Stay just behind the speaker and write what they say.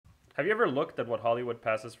Have you ever looked at what Hollywood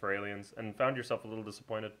passes for aliens and found yourself a little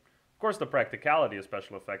disappointed? Of course, the practicality of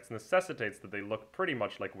special effects necessitates that they look pretty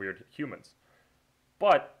much like weird humans.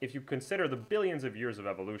 But if you consider the billions of years of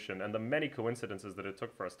evolution and the many coincidences that it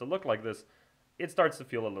took for us to look like this, it starts to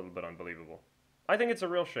feel a little bit unbelievable. I think it's a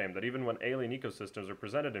real shame that even when alien ecosystems are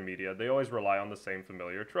presented in media, they always rely on the same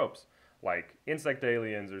familiar tropes, like insect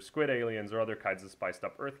aliens or squid aliens or other kinds of spiced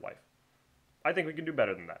up Earth life. I think we can do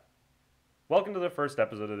better than that. Welcome to the first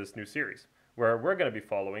episode of this new series, where we're going to be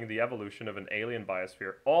following the evolution of an alien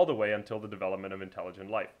biosphere all the way until the development of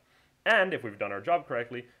intelligent life. And if we've done our job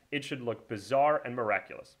correctly, it should look bizarre and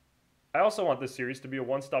miraculous. I also want this series to be a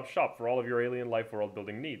one-stop shop for all of your alien life world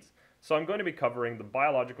building needs, so I'm going to be covering the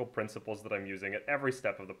biological principles that I'm using at every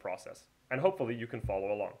step of the process, and hopefully you can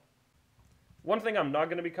follow along. One thing I'm not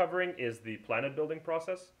going to be covering is the planet building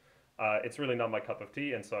process. It's really not my cup of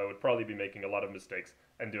tea, and so I would probably be making a lot of mistakes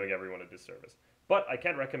and doing everyone a disservice. But I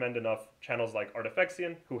can't recommend enough channels like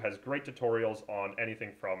Artifexian, who has great tutorials on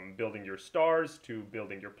anything from building your stars to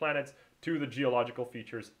building your planets to the geological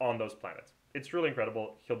features on those planets. It's really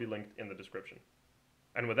incredible. He'll be linked in the description.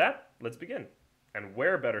 And with that, let's begin. And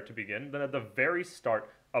where better to begin than at the very start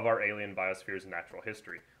of our alien biosphere's natural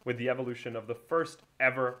history, with the evolution of the first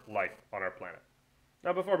ever life on our planet.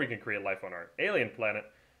 Now, before we can create life on our alien planet,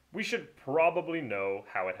 we should probably know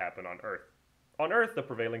how it happened on Earth. On Earth, the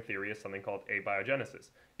prevailing theory is something called abiogenesis,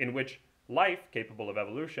 in which life capable of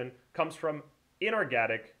evolution comes from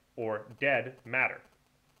inorganic or dead matter.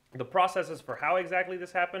 The processes for how exactly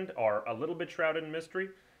this happened are a little bit shrouded in mystery,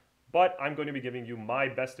 but I'm going to be giving you my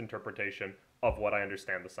best interpretation of what I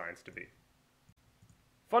understand the science to be.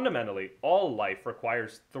 Fundamentally, all life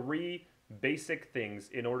requires three basic things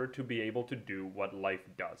in order to be able to do what life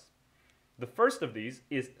does. The first of these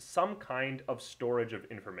is some kind of storage of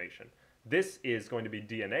information. This is going to be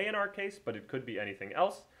DNA in our case, but it could be anything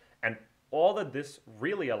else. And all that this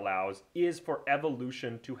really allows is for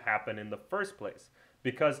evolution to happen in the first place.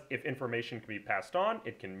 Because if information can be passed on,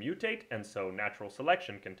 it can mutate, and so natural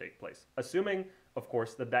selection can take place. Assuming, of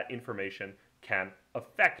course, that that information can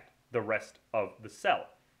affect the rest of the cell.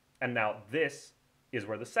 And now this is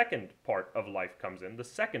where the second part of life comes in, the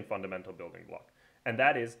second fundamental building block. And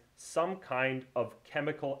that is some kind of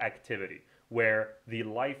chemical activity where the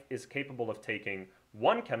life is capable of taking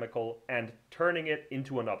one chemical and turning it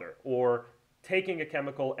into another, or taking a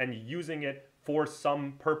chemical and using it for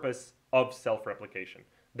some purpose of self-replication.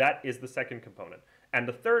 That is the second component. And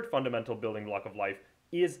the third fundamental building block of life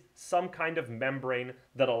is some kind of membrane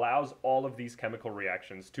that allows all of these chemical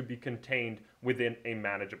reactions to be contained within a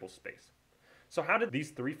manageable space. So how did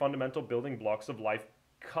these three fundamental building blocks of life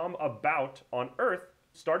come about on Earth,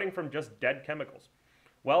 starting from just dead chemicals?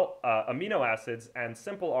 Well, amino acids and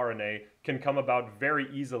simple RNA can come about very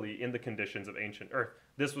easily in the conditions of ancient Earth.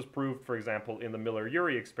 This was proved, for example, in the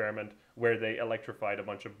Miller-Urey experiment, where they electrified a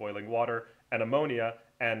bunch of boiling water and ammonia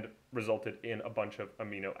and resulted in a bunch of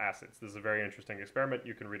amino acids. This is a very interesting experiment.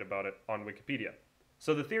 You can read about it on Wikipedia.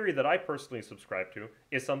 So the theory that I personally subscribe to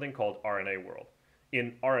is something called RNA world.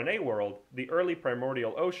 In RNA world, the early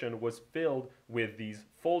primordial ocean was filled with these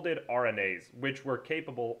folded RNAs, which were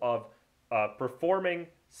capable of performing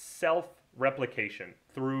self-replication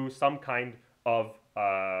through some kind of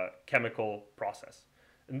chemical process.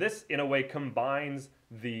 And this, in a way, combines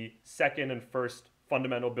the second and first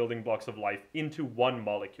fundamental building blocks of life into one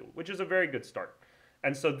molecule, which is a very good start.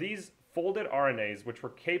 And so these folded RNAs, which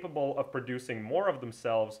were capable of producing more of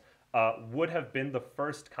themselves, would have been the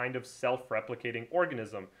first kind of self-replicating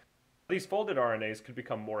organism. These folded RNAs could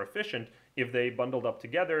become more efficient if they bundled up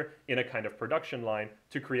together in a kind of production line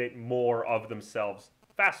to create more of themselves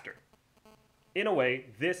faster. In a way,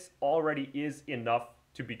 this already is enough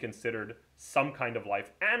to be considered some kind of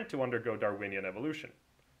life and to undergo Darwinian evolution.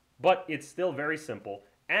 But it's still very simple,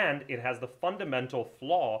 and it has the fundamental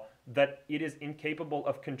flaw that it is incapable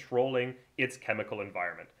of controlling its chemical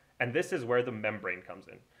environment. And this is where the membrane comes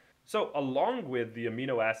in. So along with the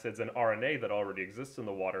amino acids and RNA that already exists in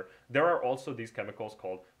the water, there are also these chemicals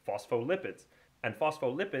called phospholipids. And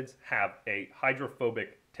phospholipids have a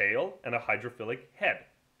hydrophobic tail and a hydrophilic head.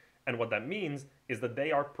 And what that means is that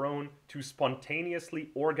they are prone to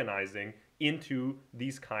spontaneously organizing into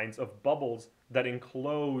these kinds of bubbles that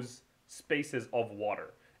enclose spaces of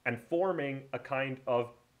water and forming a kind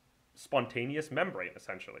of spontaneous membrane,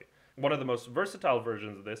 essentially. One of the most versatile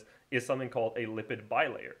versions of this is something called a lipid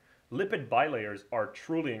bilayer. Lipid bilayers are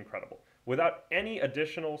truly incredible. Without any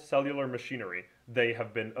additional cellular machinery, they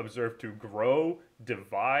have been observed to grow,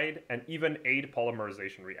 divide, and even aid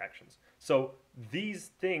polymerization reactions. So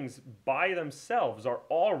these things by themselves are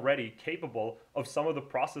already capable of some of the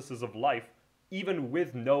processes of life even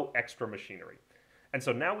with no extra machinery. And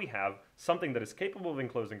so now we have something that is capable of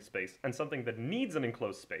enclosing space and something that needs an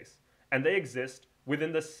enclosed space, and they exist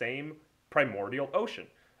within the same primordial ocean.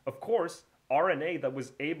 Of course, RNA that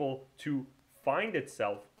was able to find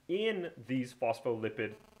itself in these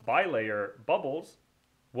phospholipid bilayer bubbles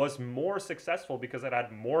was more successful because it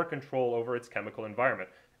had more control over its chemical environment.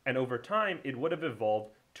 And over time, it would have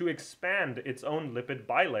evolved to expand its own lipid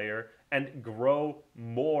bilayer and grow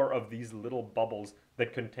more of these little bubbles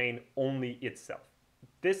that contain only itself.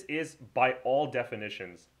 This is, by all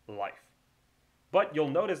definitions, life. But you'll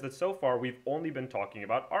notice that so far we've only been talking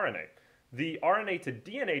about RNA. The RNA to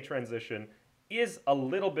DNA transition is a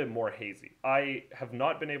little bit more hazy. I have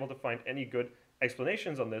not been able to find any good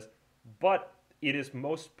explanations on this, but it is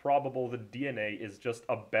most probable that DNA is just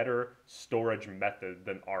a better storage method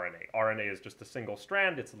than RNA. RNA is just a single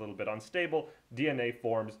strand, it's a little bit unstable. DNA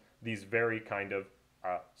forms these very kind of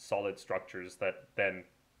solid structures that then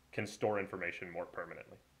can store information more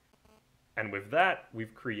permanently. And with that,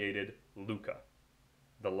 we've created LUCA,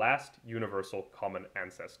 the last universal common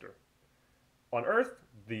ancestor. On Earth,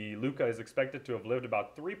 the LUCA is expected to have lived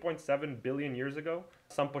about 3.7 billion years ago.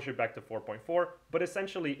 Some push it back to 4.4, but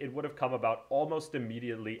essentially it would have come about almost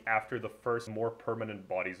immediately after the first more permanent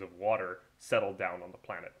bodies of water settled down on the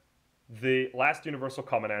planet. The last universal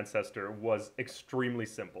common ancestor was extremely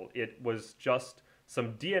simple. It was just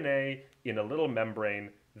some DNA in a little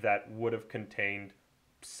membrane that would have contained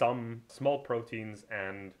some small proteins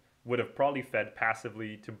and would have probably fed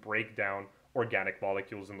passively to break down organic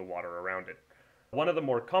molecules in the water around it. One of the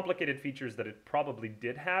more complicated features that it probably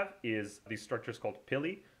did have is these structures called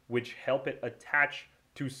pili, which help it attach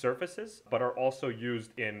to surfaces, but are also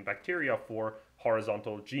used in bacteria for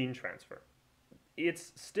horizontal gene transfer.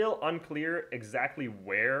 It's still unclear exactly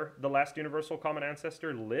where the last universal common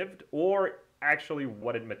ancestor lived, or actually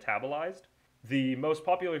what it metabolized. The most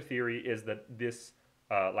popular theory is that this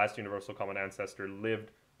last universal common ancestor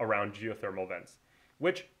lived around geothermal vents,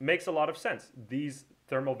 which makes a lot of sense. These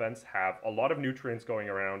thermal vents have a lot of nutrients going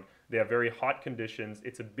around. They have very hot conditions.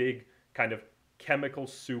 It's a big kind of chemical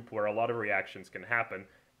soup where a lot of reactions can happen.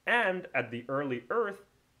 And at the early Earth,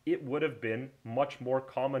 it would have been much more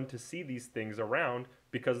common to see these things around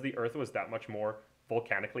because the Earth was that much more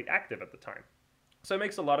volcanically active at the time. So it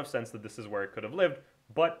makes a lot of sense that this is where it could have lived,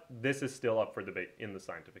 but this is still up for debate in the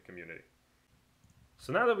scientific community.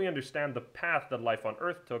 So now that we understand the path that life on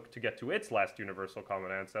Earth took to get to its last universal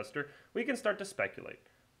common ancestor, we can start to speculate.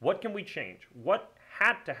 What can we change? What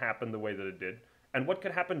had to happen the way that it did? And what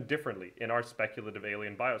could happen differently in our speculative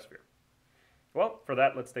alien biosphere? Well, for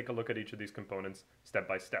that, let's take a look at each of these components step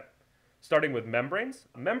by step. Starting with membranes.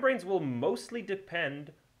 Membranes will mostly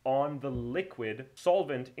depend on the liquid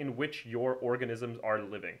solvent in which your organisms are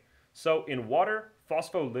living. So in water,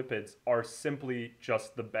 phospholipids are simply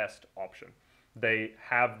just the best option. They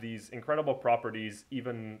have these incredible properties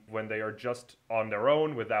even when they are just on their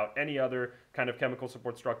own without any other kind of chemical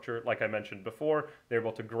support structure. Like I mentioned before, they're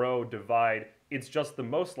able to grow, divide. It's just the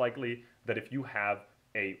most likely that if you have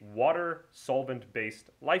a water solvent-based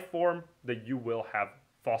life form, that you will have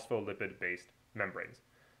phospholipid-based membranes.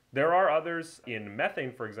 There are others. In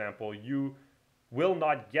methane, for example, you will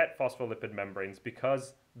not get phospholipid membranes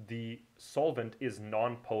because the solvent is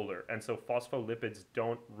nonpolar, and so phospholipids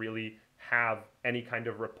don't really have any kind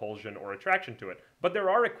of repulsion or attraction to it. But there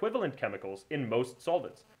are equivalent chemicals in most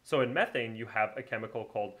solvents. So in methane, you have a chemical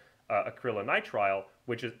called acrylonitrile,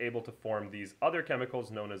 which is able to form these other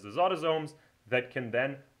chemicals known as azotosomes that can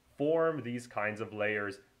then form these kinds of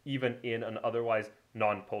layers even in an otherwise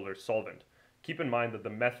nonpolar solvent. Keep in mind that the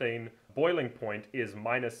methane boiling point is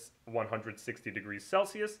minus 160 degrees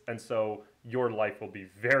Celsius, and so your life will be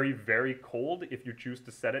very, very cold if you choose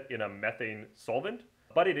to set it in a methane solvent.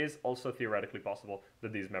 But it is also theoretically possible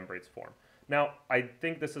that these membranes form. Now, I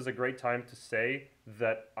think this is a great time to say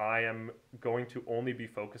that I am going to only be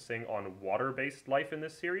focusing on water-based life in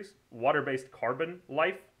this series, water-based carbon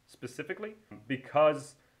life specifically,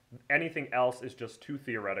 because anything else is just too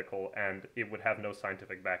theoretical and it would have no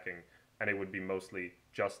scientific backing, and it would be mostly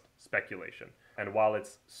just speculation. And while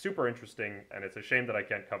it's super interesting and it's a shame that I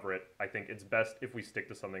can't cover it, I think it's best if we stick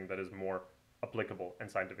to something that is more applicable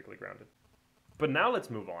and scientifically grounded. But now let's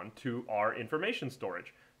move on to our information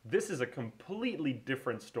storage. This is a completely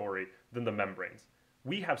different story than the membranes.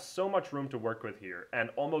 We have so much room to work with here, and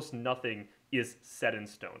almost nothing is set in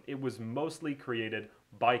stone. It was mostly created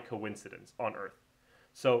by coincidence on Earth.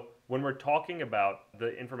 So when we're talking about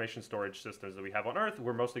the information storage systems that we have on Earth,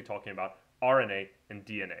 we're mostly talking about RNA and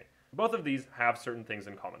DNA. Both of these have certain things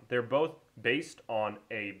in common. They're both based on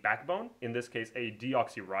a backbone, in this case a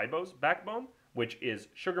deoxyribose backbone, which is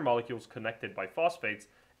sugar molecules connected by phosphates,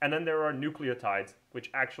 and then there are nucleotides, which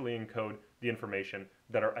actually encode the information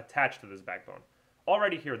that are attached to this backbone.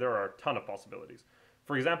 Already here, there are a ton of possibilities.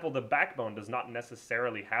 For example, the backbone does not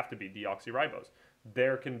necessarily have to be deoxyribose.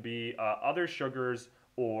 There can be other sugars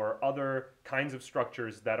or other kinds of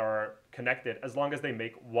structures that are connected as long as they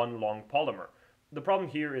make one long polymer. The problem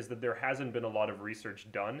here is that there hasn't been a lot of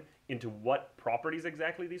research done into what properties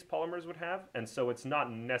exactly these polymers would have, and so it's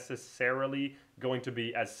not necessarily going to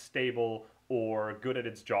be as stable or good at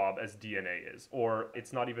its job as DNA is, or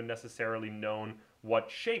it's not even necessarily known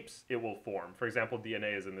what shapes it will form. For example,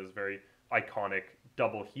 DNA is in this very iconic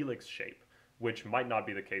double helix shape, which might not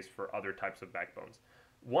be the case for other types of backbones.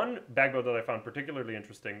 One backbone that I found particularly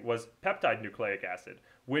interesting was peptide nucleic acid,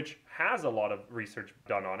 which has a lot of research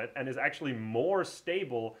done on it and is actually more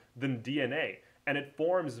stable than DNA. And it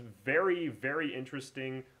forms very, very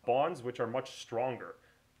interesting bonds which are much stronger.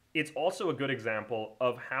 It's also a good example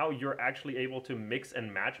of how you're actually able to mix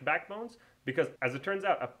and match backbones, because as it turns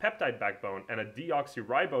out, a peptide backbone and a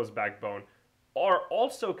deoxyribose backbone are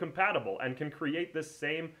also compatible and can create this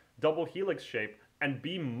same double helix shape and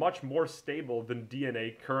be much more stable than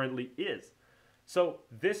DNA currently is. So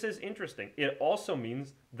this is interesting. It also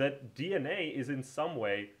means that DNA is in some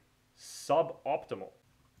way suboptimal.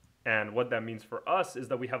 And what that means for us is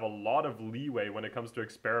that we have a lot of leeway when it comes to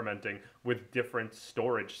experimenting with different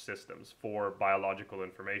storage systems for biological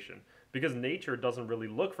information. Because nature doesn't really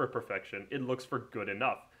look for perfection, it looks for good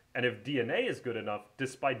enough. And if DNA is good enough,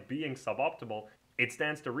 despite being suboptimal, it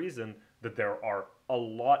stands to reason that there are a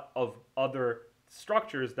lot of other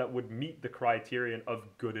structures that would meet the criterion of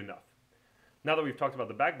good enough. Now that we've talked about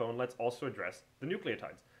the backbone, let's also address the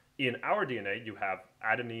nucleotides. In our DNA, you have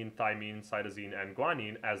adenine, thymine, cytosine, and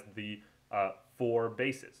guanine as the 4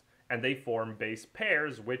 bases. And they form base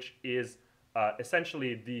pairs, which is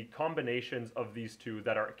essentially the combinations of these two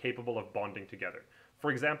that are capable of bonding together.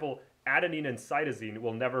 For example, adenine and cytosine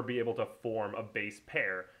will never be able to form a base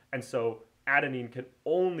pair, and so adenine can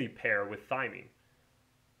only pair with thymine.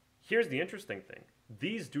 Here's the interesting thing.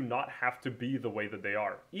 These do not have to be the way that they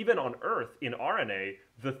are. Even on Earth, in RNA,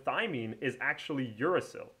 the thymine is actually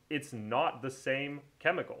uracil. It's not the same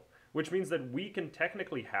chemical, which means that we can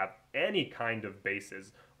technically have any kind of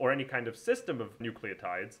bases or any kind of system of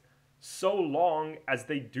nucleotides so long as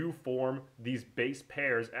they do form these base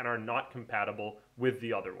pairs and are not compatible with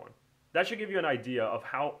the other one. That should give you an idea of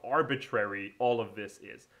how arbitrary all of this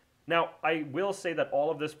is. Now, I will say that all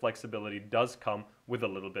of this flexibility does come with a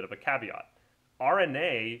little bit of a caveat.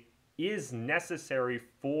 RNA is necessary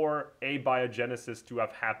for abiogenesis to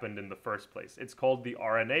have happened in the first place. It's called the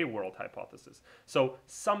RNA world hypothesis. So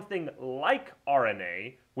something like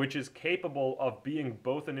RNA, which is capable of being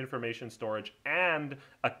both an information storage and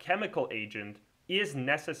a chemical agent, is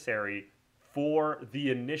necessary for the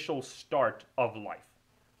initial start of life.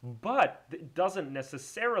 But it doesn't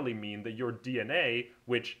necessarily mean that your DNA,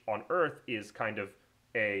 which on Earth is kind of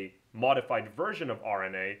a modified version of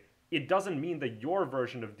RNA, it doesn't mean that your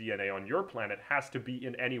version of DNA on your planet has to be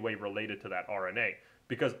in any way related to that RNA.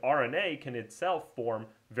 Because RNA can itself form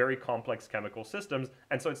very complex chemical systems,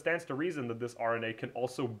 and so it stands to reason that this RNA can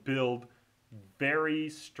also build very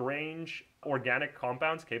strange organic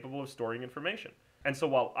compounds capable of storing information. And so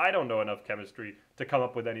while I don't know enough chemistry to come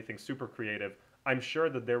up with anything super creative, I'm sure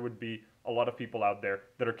that there would be a lot of people out there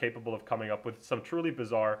that are capable of coming up with some truly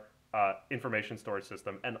bizarre information storage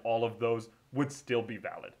system, and all of those would still be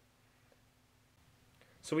valid.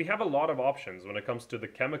 So we have a lot of options when it comes to the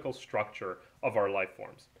chemical structure of our life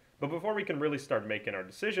forms. But before we can really start making our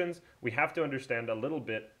decisions, we have to understand a little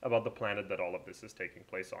bit about the planet that all of this is taking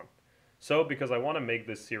place on. So because I want to make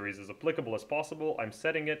this series as applicable as possible, I'm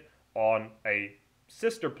setting it on a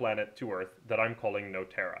sister planet to Earth that I'm calling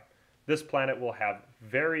Noterra. This planet will have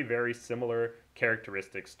very, very similar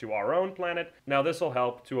characteristics to our own planet. Now this will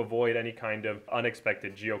help to avoid any kind of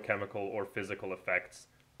unexpected geochemical or physical effects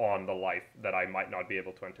on the life that I might not be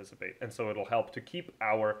able to anticipate. And so it'll help to keep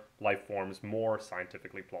our life forms more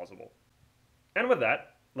scientifically plausible. And with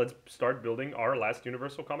that, let's start building our last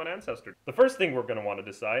universal common ancestor. The first thing we're going to want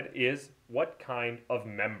to decide is what kind of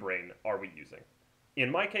membrane are we using? In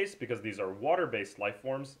my case, because these are water-based life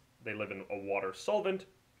forms, they live in a water solvent,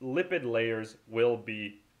 lipid layers will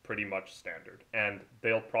be pretty much standard, and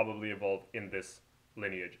they'll probably evolve in this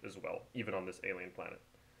lineage as well, even on this alien planet.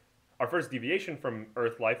 Our first deviation from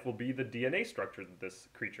Earth life will be the DNA structure that this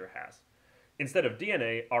creature has. Instead of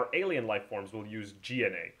DNA, our alien life forms will use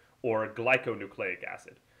GNA, or glyconucleic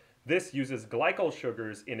acid. This uses glycol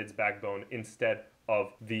sugars in its backbone instead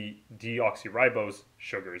of the deoxyribose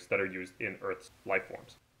sugars that are used in Earth's life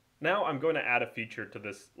forms. Now I'm going to add a feature to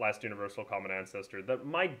this last universal common ancestor that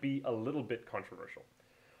might be a little bit controversial.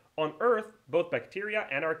 On Earth, both bacteria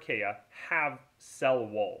and archaea have cell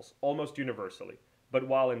walls, almost universally. But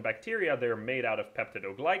while in bacteria they are made out of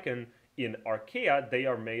peptidoglycan, in archaea they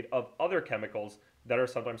are made of other chemicals that are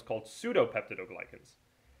sometimes called pseudopeptidoglycans.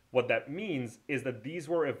 What that means is that these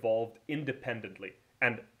were evolved independently,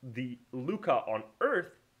 and the Luca on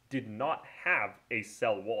Earth did not have a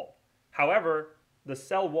cell wall. However, the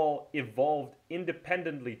cell wall evolved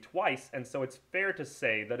independently twice, and so it's fair to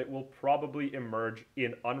say that it will probably emerge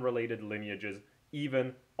in unrelated lineages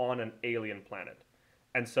even on an alien planet.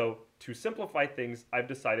 And so, to simplify things, I've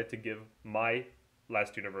decided to give my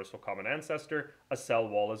last universal common ancestor a cell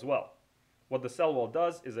wall as well. What the cell wall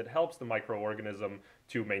does is it helps the microorganism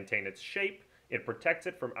to maintain its shape, it protects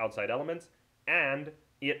it from outside elements, and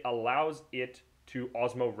it allows it to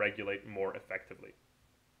osmoregulate more effectively.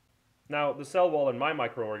 Now, the cell wall in my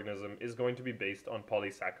microorganism is going to be based on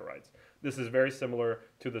polysaccharides. This is very similar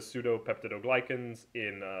to the pseudopeptidoglycans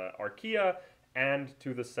in archaea and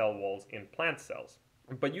to the cell walls in plant cells.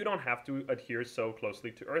 But you don't have to adhere so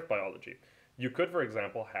closely to Earth biology. You could, for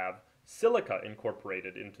example, have silica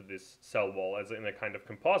incorporated into this cell wall as in a kind of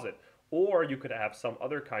composite, or you could have some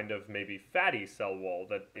other kind of maybe fatty cell wall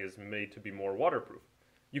that is made to be more waterproof.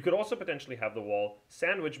 You could also potentially have the wall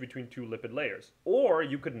sandwiched between two lipid layers, or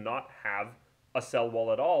you could not have a cell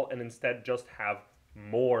wall at all and instead just have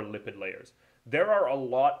more lipid layers. There are a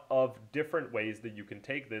lot of different ways that you can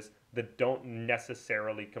take this that don't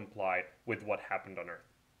necessarily comply with what happened on Earth.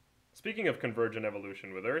 Speaking of convergent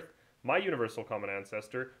evolution with Earth, my universal common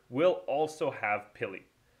ancestor will also have pili.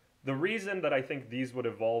 The reason that I think these would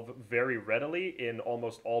evolve very readily in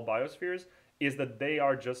almost all biospheres is that they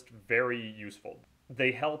are just very useful.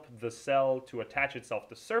 They help the cell to attach itself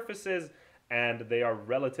to surfaces, and they are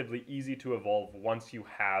relatively easy to evolve once you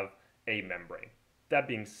have a membrane. That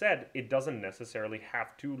being said, it doesn't necessarily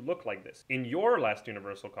have to look like this. In your last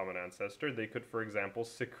universal common ancestor, they could, for example,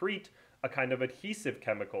 secrete a kind of adhesive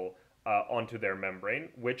chemical onto their membrane,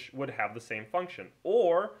 which would have the same function.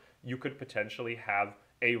 Or you could potentially have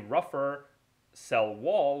a rougher cell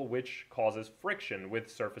wall which causes friction with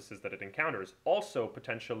surfaces that it encounters, also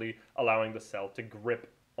potentially allowing the cell to grip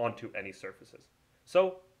onto any surfaces.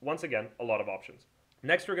 So, once again, a lot of options.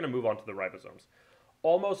 Next, we're going to move on to the ribosomes.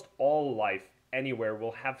 Almost all life anywhere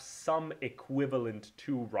will have some equivalent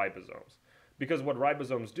to ribosomes, because what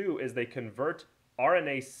ribosomes do is they convert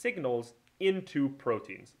RNA signals into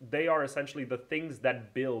proteins. They are essentially the things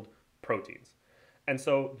that build proteins. And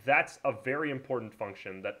so that's a very important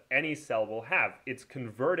function that any cell will have. It's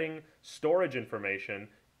converting storage information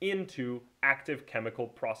into active chemical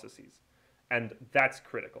processes. And that's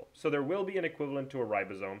critical. So there will be an equivalent to a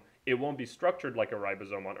ribosome. It won't be structured like a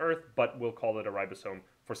ribosome on Earth, but we'll call it a ribosome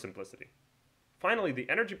for simplicity. Finally, the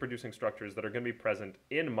energy-producing structures that are going to be present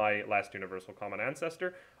in my last universal common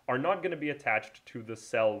ancestor are not going to be attached to the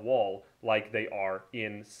cell wall like they are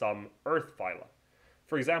in some Earth phyla.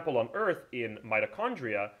 For example, on Earth, in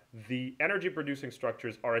mitochondria, the energy-producing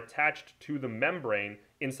structures are attached to the membrane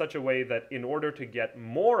in such a way that in order to get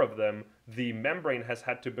more of them, the membrane has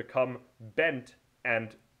had to become bent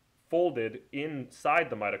and folded inside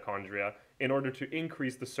the mitochondria in order to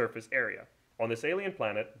increase the surface area. On this alien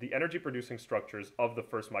planet, the energy-producing structures of the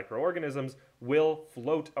first microorganisms will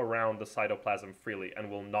float around the cytoplasm freely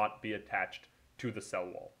and will not be attached to the cell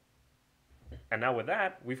wall. And now with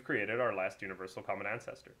that, we've created our last universal common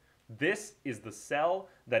ancestor. This is the cell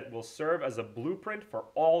that will serve as a blueprint for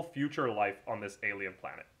all future life on this alien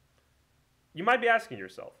planet. You might be asking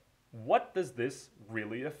yourself, what does this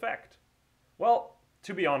really affect? Well,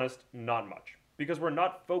 to be honest, not much, because we're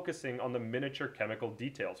not focusing on the miniature chemical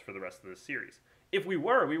details for the rest of this series. If we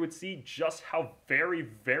were, we would see just how very,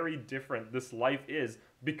 very different this life is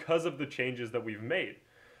because of the changes that we've made.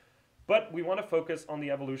 But we want to focus on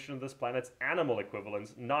the evolution of this planet's animal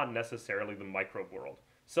equivalents, not necessarily the microbe world.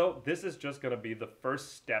 So this is just going to be the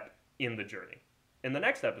first step in the journey. In the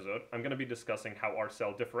next episode, I'm going to be discussing how our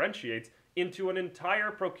cell differentiates into an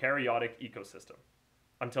entire prokaryotic ecosystem.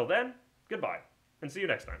 Until then, goodbye, and see you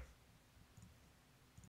next time.